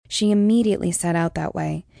She immediately set out that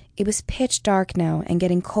way. It was pitch dark now and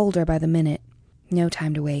getting colder by the minute. No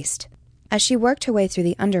time to waste. As she worked her way through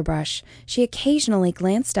the underbrush, she occasionally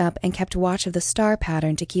glanced up and kept watch of the star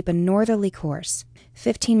pattern to keep a northerly course.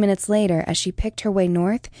 15 minutes later, as she picked her way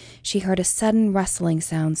north, she heard a sudden rustling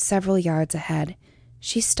sound several yards ahead.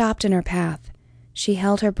 She stopped in her path. She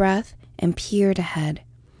held her breath and peered ahead.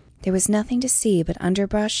 There was nothing to see but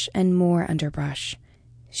underbrush and more underbrush.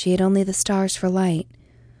 She had only the stars for light.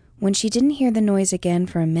 When she didn't hear the noise again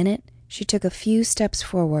for a minute, she took a few steps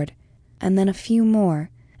forward, and then a few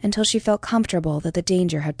more, until she felt comfortable that the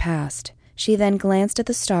danger had passed. She then glanced at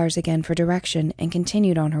the stars again for direction and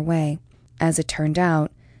continued on her way. As it turned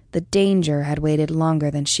out, the danger had waited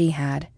longer than she had.